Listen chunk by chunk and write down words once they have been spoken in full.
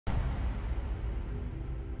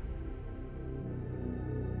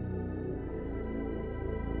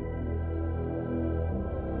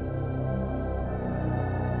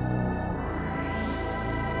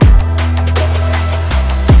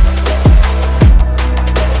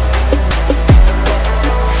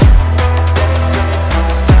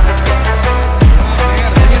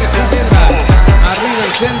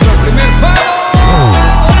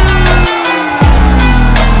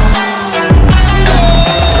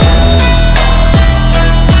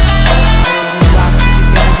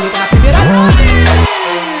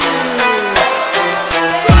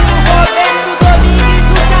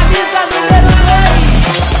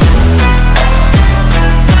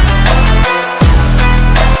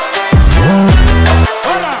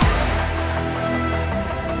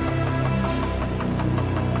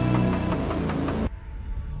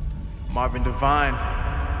Divine,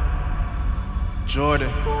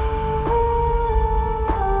 Jordan.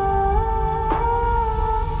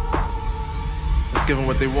 Let's give them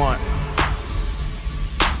what they want.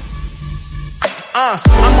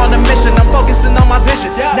 I'm on a mission, I'm focusing on my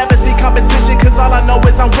vision. Never see competition, cause all I know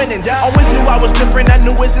is I'm winning. Always knew I was different, I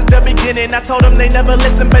knew it since the beginning. I told them they never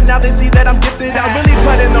listen, but now they see that I'm gifted. I really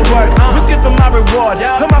put in the work, risking for my reward.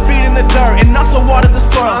 Put my feet in the dirt, and also water the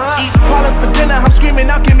soil. Eat products for dinner, I'm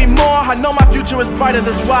screaming out, give me more. I know my future is brighter,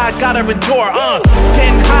 that's why I gotta endure.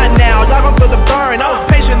 Getting hot now, y'all gon' feel the burn. I was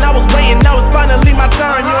patient, I was waiting, now it's finally my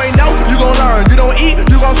turn. You ain't know, you gon' learn. You don't eat,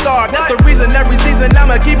 you gon' starve. That's the reason every season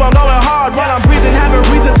I'ma keep on going hard. While I'm breathing, having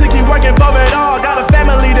reason to keep working for it all. Got a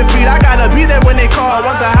family to feed, I gotta be there when they call.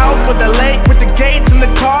 Want the house with the lake, with the gates and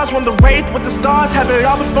the cars. Want the wraith with the stars, have it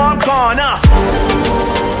all before I'm gone.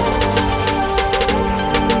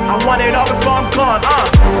 I want it all before I'm gone.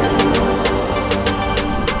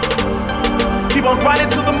 Keep on grinding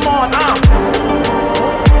till the morn.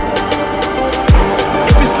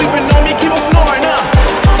 If you're sleeping on me, keep on snoring.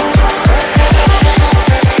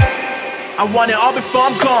 I want it all before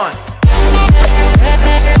I'm gone.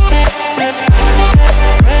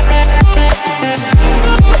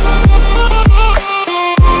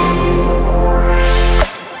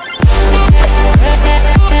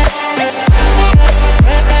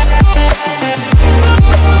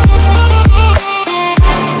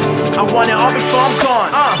 I want it all before I'm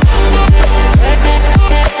gone.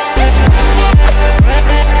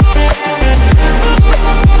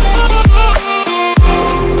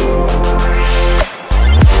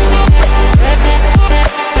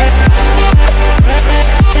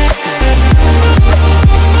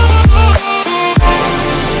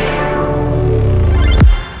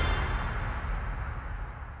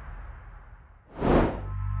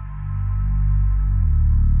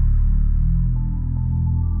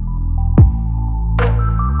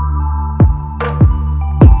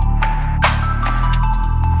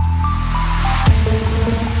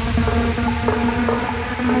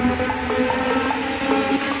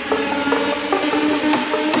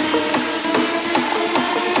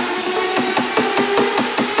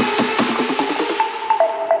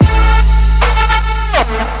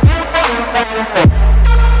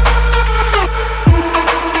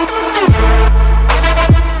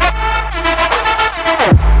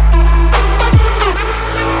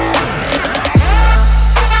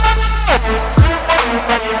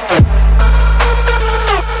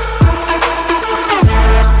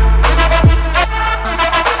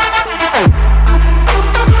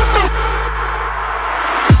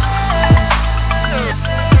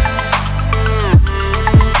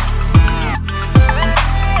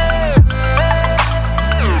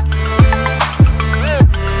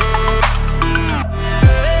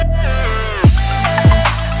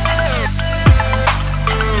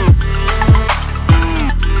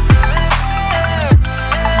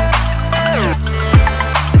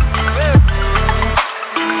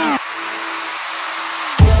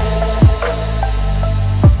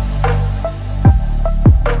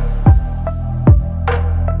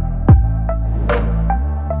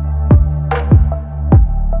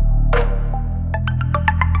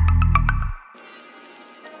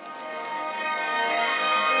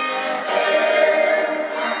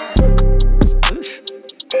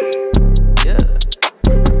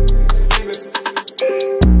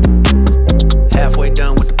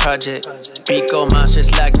 Beat go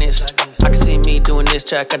monstrous likeness. I can see me doing this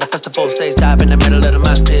track at the festival stage, dive in the middle of the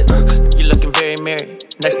mosh pit. You looking very merry,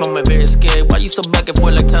 next moment very scary. Why you so back and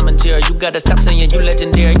forth like Tom and Jerry? You gotta stop saying you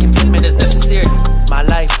legendary, contentment is necessary. My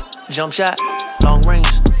life, jump shot, long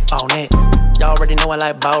range, all net. Y'all already know I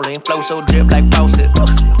like ballin', flow so drip like faucet.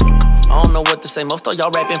 I don't know what to say, most of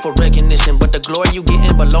y'all rapping for recognition, but the glory you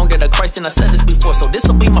getting belong to the Christ, and I said this before, so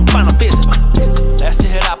this'll be my final visit. Last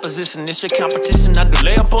year hit opposition, this your competition. I do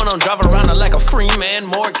lay up on them, drive around like a free man.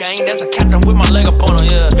 More gang, there's a captain with my leg up on them,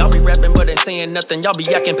 yeah. Y'all be rapping but ain't saying nothing, y'all be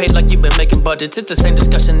yakking, paid like you been making budgets. It's the same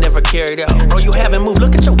discussion, never carried out. Bro, you haven't moved,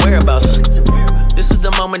 look at your whereabouts. This is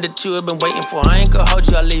the moment that you have been waiting for. I ain't gonna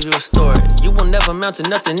hold you, I'll leave you a story. You will never amount to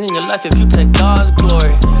nothing in your life if you take God's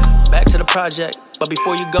glory. Back to the project, but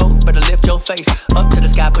before you go, better lift your face up to the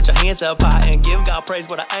sky, put your hands up high, and give God praise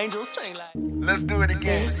what the angels sing like. Let's do it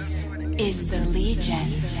again. This is the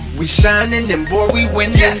Legion. We shining and boy we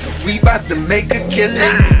winning. Yes. We bout to make a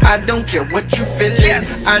killing. I don't care what you feeling.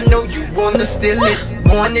 Yes. I know you wanna steal it.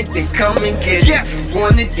 Want it, then come and get it.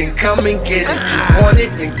 Want it, then come and get it. You want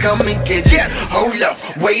it, then come and get it. Hold up,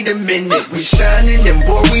 wait a minute. We shining and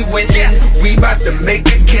boy, we winning. We about to make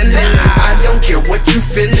a killing. I don't care what you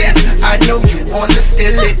feeling. I know you wanna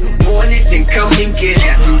steal it. Want it, then come and get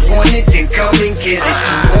it. You want it, then come and get it.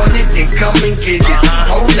 You want it, then come and get it.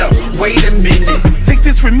 Hold up, wait a minute. Take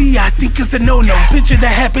this from me, I think it's a no-no. Picture the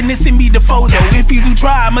happiness in me, the photo. If you do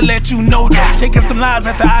try, I'ma let you know though. Taking some lies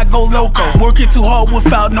after I go loco. Working too hard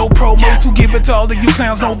without no promo. To give it to all of you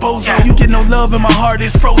clowns, no bozo. You get no love and my heart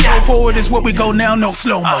is frozen. Forward is where we go now, no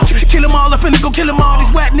slow-mo. Kill them all, I finna go kill them all.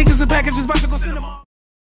 These whack niggas and packages about to go send them all.